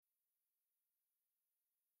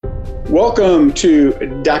Welcome to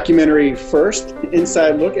Documentary First, an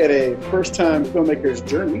inside look at a first-time filmmaker's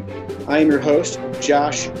journey. I am your host,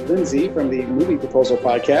 Josh Lindsay from the Movie Proposal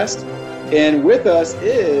Podcast. And with us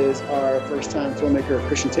is our first-time filmmaker,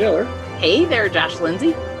 Christian Taylor. Hey there, Josh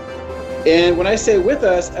Lindsay. And when I say with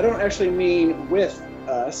us, I don't actually mean with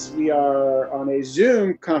us. We are on a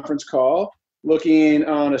Zoom conference call, looking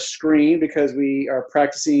on a screen because we are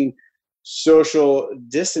practicing social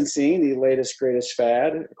distancing, the latest, greatest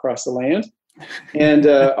fad across the land. And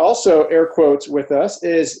also, air quotes, with us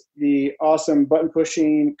is the awesome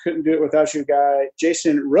button-pushing, couldn't do it without you guy,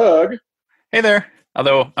 Jason Rugg. Hey there.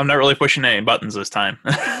 Although I'm not really pushing any buttons this time.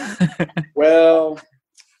 Well,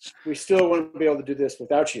 we still want to be able to do this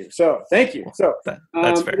without you. So thank you. So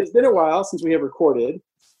that's fair. It has been a while since we have recorded,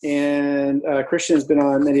 and Christian has been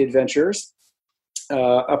on many adventures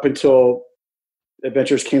up until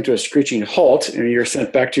adventures came to a screeching halt and you're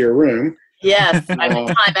sent back to your room. Yes, I'm in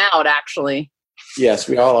time out, actually. Yes,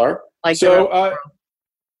 we all are. Like so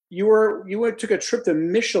you took a trip to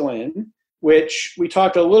Michelin, which we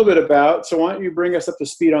talked a little bit about. So why don't you bring us up to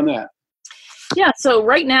speed on that? Yeah, so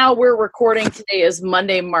right now we're recording. Today is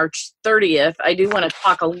Monday, March 30th. I do want to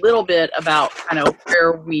talk a little bit about kind of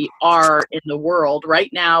where we are in the world.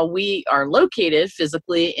 Right now we are located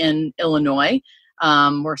physically in Illinois.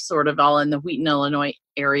 We're sort of all in the Wheaton, Illinois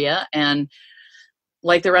area. And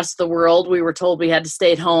like the rest of the world, we were told we had to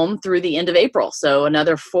stay at home through the end of April. So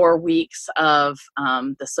another 4 weeks of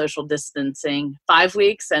the social distancing, 5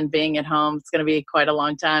 weeks and being at home. It's going to be quite a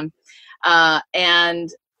long time. And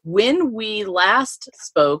when we last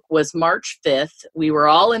spoke was March 5th. We were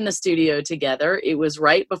all in the studio together. It was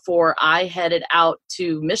right before I headed out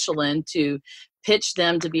to Michelin to pitch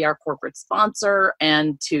them to be our corporate sponsor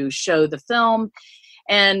and to show the film.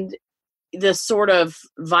 And this sort of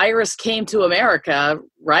virus came to America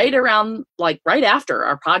right after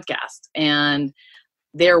our podcast. And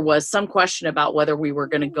there was some question about whether we were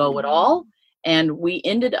going to go at all. And we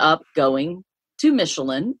ended up going to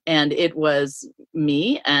Michelin, and it was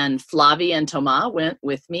me and Flavie and Thomas went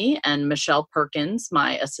with me, and Michelle Perkins,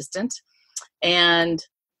 my assistant. And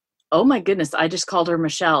oh my goodness, I just called her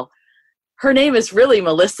Michelle. Her name is really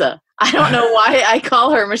Melissa. I don't know why I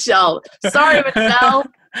call her Michelle. Sorry, Michelle.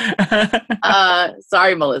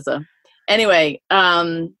 Sorry, Melissa. Anyway,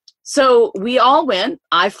 so we all went.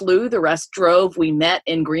 I flew, the rest drove. We met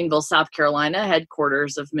in Greenville, South Carolina,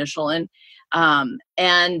 headquarters of Michelin.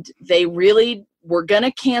 And they really were going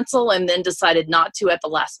to cancel and then decided not to at the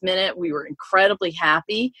last minute. We were incredibly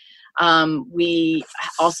happy. We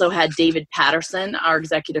also had David Patterson, our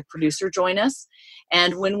executive producer, join us.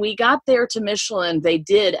 And when we got there to Michelin, they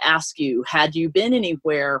did ask you, had you been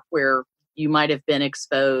anywhere where you might have been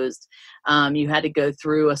exposed? You had to go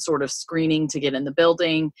through a sort of screening to get in the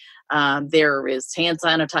building. There is hand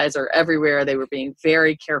sanitizer everywhere. They were being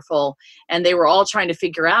very careful. And they were all trying to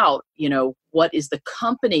figure out, what is the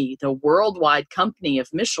company, the worldwide company of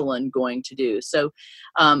Michelin going to do? So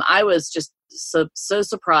I was just so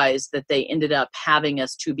surprised that they ended up having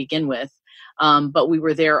us to begin with. But we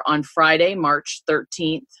were there on Friday, March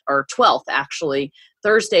 13th, or 12th, actually,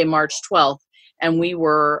 Thursday, March 12th. And we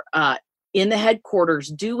were in the headquarters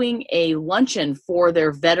doing a luncheon for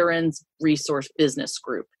their Veterans Resource Business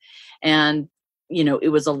Group. And,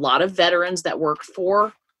 it was a lot of veterans that worked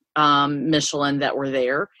for Michelin that were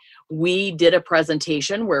there. We did a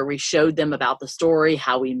presentation where we showed them about the story,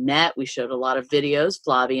 how we met. We showed a lot of videos.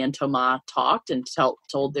 Flavie and Thomas talked and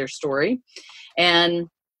told their story. And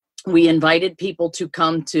we invited people to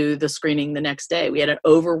come to the screening the next day. We had an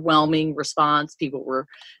overwhelming response. People were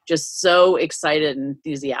just so excited and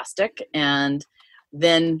enthusiastic. And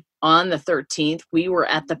then on the 13th, we were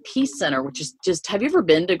at the Peace Center, which is just, have you ever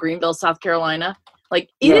been to Greenville, South Carolina? It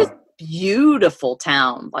is beautiful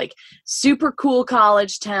town, super cool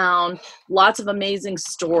college town, lots of amazing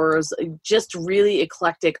stores, just really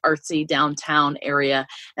eclectic, artsy downtown area.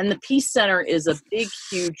 And the Peace Center is a big,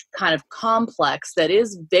 huge kind of complex that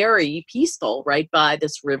is very peaceful right by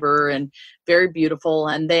this river and very beautiful.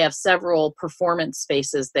 And they have several performance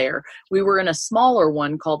spaces there. We were in a smaller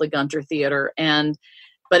one called the Gunter Theater,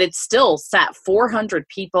 but it still sat 400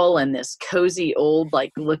 people in this cozy old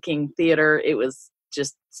looking theater. It was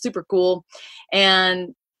just super cool.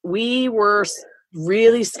 And we were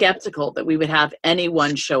really skeptical that we would have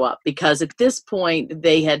anyone show up because at this point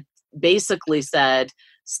they had basically said,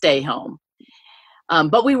 stay home.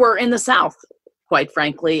 But we were in the South, quite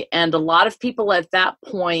frankly. And a lot of people at that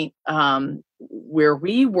point where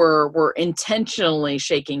we were intentionally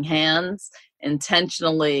shaking hands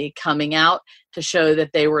intentionally coming out to show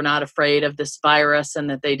that they were not afraid of this virus and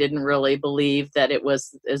that they didn't really believe that it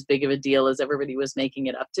was as big of a deal as everybody was making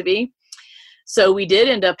it up to be. So we did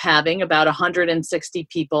end up having about 160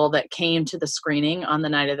 people that came to the screening on the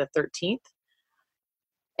night of the 13th.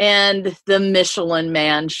 And the Michelin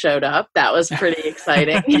Man showed up. That was pretty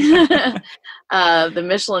exciting. The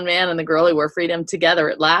Michelin Man and the girl who wore freedom together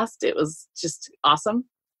at last. It was just awesome.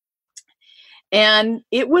 And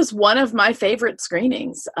it was one of my favorite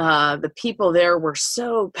screenings. The people there were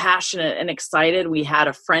so passionate and excited. We had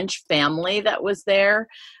a French family that was there.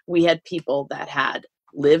 We had people that had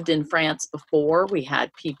lived in France before. We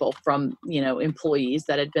had people from, employees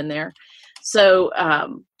that had been there. So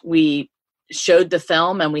we showed the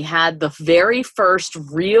film, and we had the very first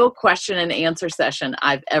real question and answer session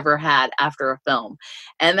I've ever had after a film.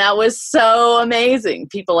 And that was so amazing.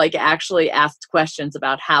 People actually asked questions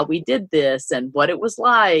about how we did this and what it was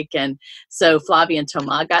like. And so Flavie and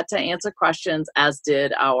Thomas got to answer questions, as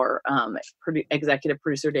did our executive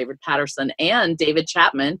producer, David Patterson, and David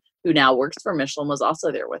Chapman, who now works for Michelin, was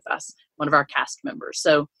also there with us, one of our cast members.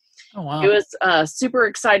 So oh, wow. It was a super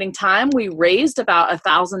exciting time. We raised about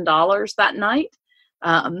 $1,000 that night.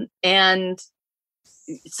 And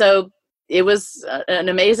so it was an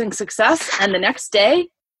amazing success. And the next day,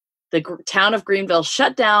 the town of Greenville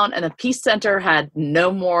shut down and the Peace Center had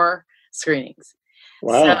no more screenings.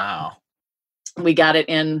 Wow. So we got it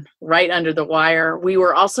in right under the wire. We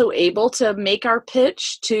were also able to make our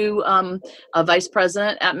pitch to a vice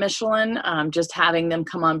president at Michelin, just having them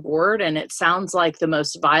come on board. And it sounds like the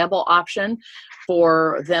most viable option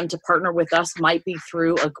for them to partner with us might be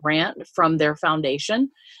through a grant from their foundation.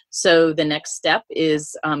 So the next step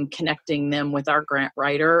is connecting them with our grant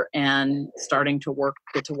writer and starting to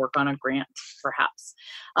get to work on a grant, perhaps.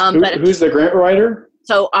 Who's the grant writer?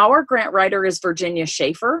 So our grant writer is Virginia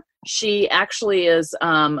Schaefer. She actually is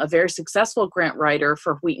a very successful grant writer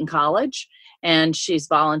for Wheaton College, and she's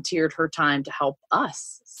volunteered her time to help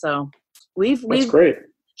us. So That's great.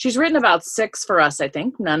 She's written about 6 for us, I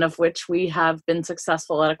think, none of which we have been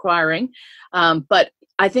successful at acquiring. But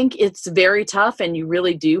I think it's very tough, and you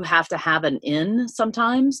really do have to have an in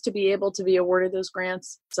sometimes to be able to be awarded those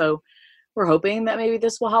grants. So we're hoping that maybe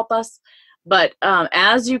this will help us. But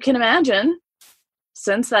as you can imagine,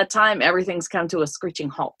 since that time, everything's come to a screeching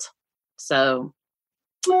halt. So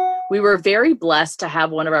we were very blessed to have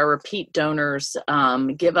one of our repeat donors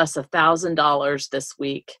give us $1,000 this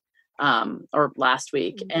week or last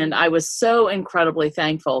week. Mm-hmm. And I was so incredibly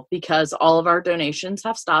thankful because all of our donations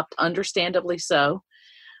have stopped, understandably so.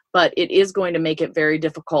 But it is going to make it very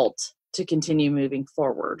difficult to continue moving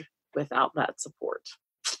forward without that support.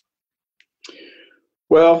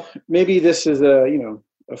 Well, maybe this is a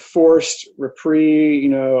forced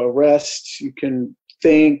reprieve, a rest. You can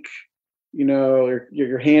think,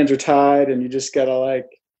 your hands are tied and you just got to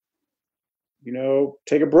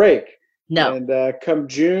take a break. No. And come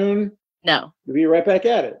June, no, you'll be right back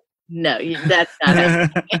at it. No, that's not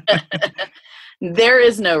it. There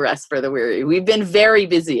is no rest for the weary. We've been very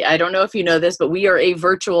busy. I don't know if you know this, but we are a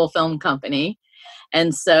virtual film company.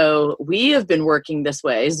 And so we have been working this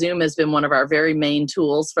way. Zoom has been one of our very main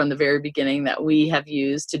tools from the very beginning that we have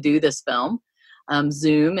used to do this film.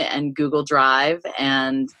 Zoom and Google Drive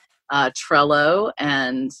and Trello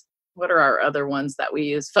and what are our other ones that we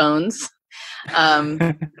use? Phones.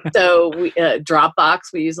 So Dropbox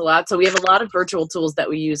we use a lot. So we have a lot of virtual tools that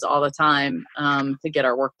we use all the time to get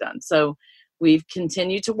our work done. So we've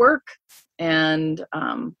continued to work, and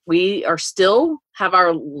we are still have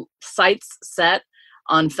our sights set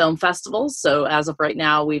on film festivals. So as of right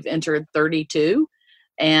now, we've entered 32,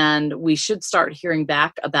 and we should start hearing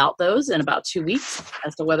back about those in about 2 weeks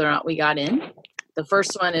as to whether or not we got in. The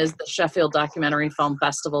first one is the Sheffield Documentary Film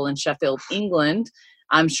Festival in Sheffield, England.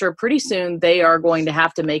 I'm sure pretty soon they are going to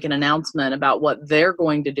have to make an announcement about what they're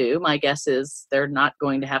going to do. My guess is they're not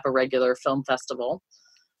going to have a regular film festival.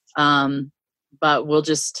 But we'll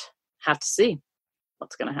just have to see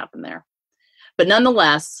what's going to happen there. But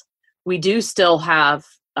nonetheless, we do still have,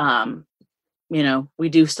 work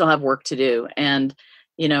to do. And,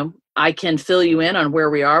 I can fill you in on where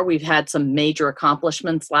we are. We've had some major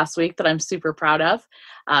accomplishments last week that I'm super proud of.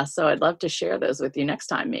 So I'd love to share those with you next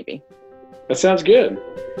time, maybe. That sounds good.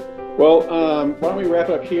 Well, why don't we wrap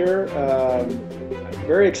up here?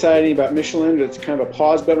 Very exciting about Michelin. It's kind of a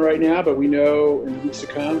pause button right now, but we know in the weeks to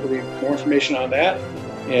come there'll be more information on that.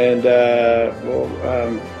 And we'll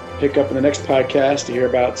pick up in the next podcast to hear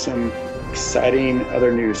about some exciting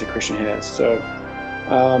other news that Christian has. So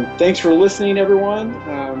thanks for listening, everyone,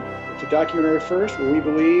 to Documentary First, where we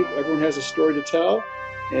believe everyone has a story to tell,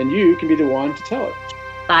 and you can be the one to tell it.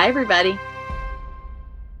 Bye, everybody.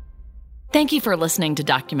 Thank you for listening to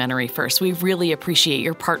Documentary First. We really appreciate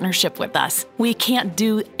your partnership with us. We can't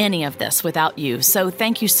do any of this without you, so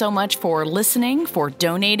thank you so much for listening, for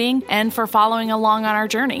donating, and for following along on our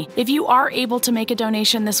journey. If you are able to make a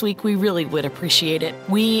donation this week, we really would appreciate it.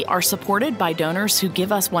 We are supported by donors who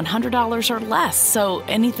give us $100 or less, so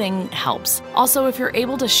anything helps. Also, if you're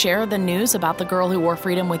able to share the news about the girl who wore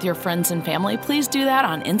freedom with your friends and family, please do that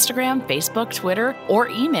on Instagram, Facebook, Twitter, or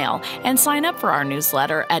email, and sign up for our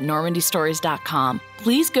newsletter at normandystories.com.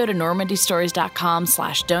 Please go to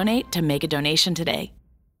normandystories.com/donate to make a donation today.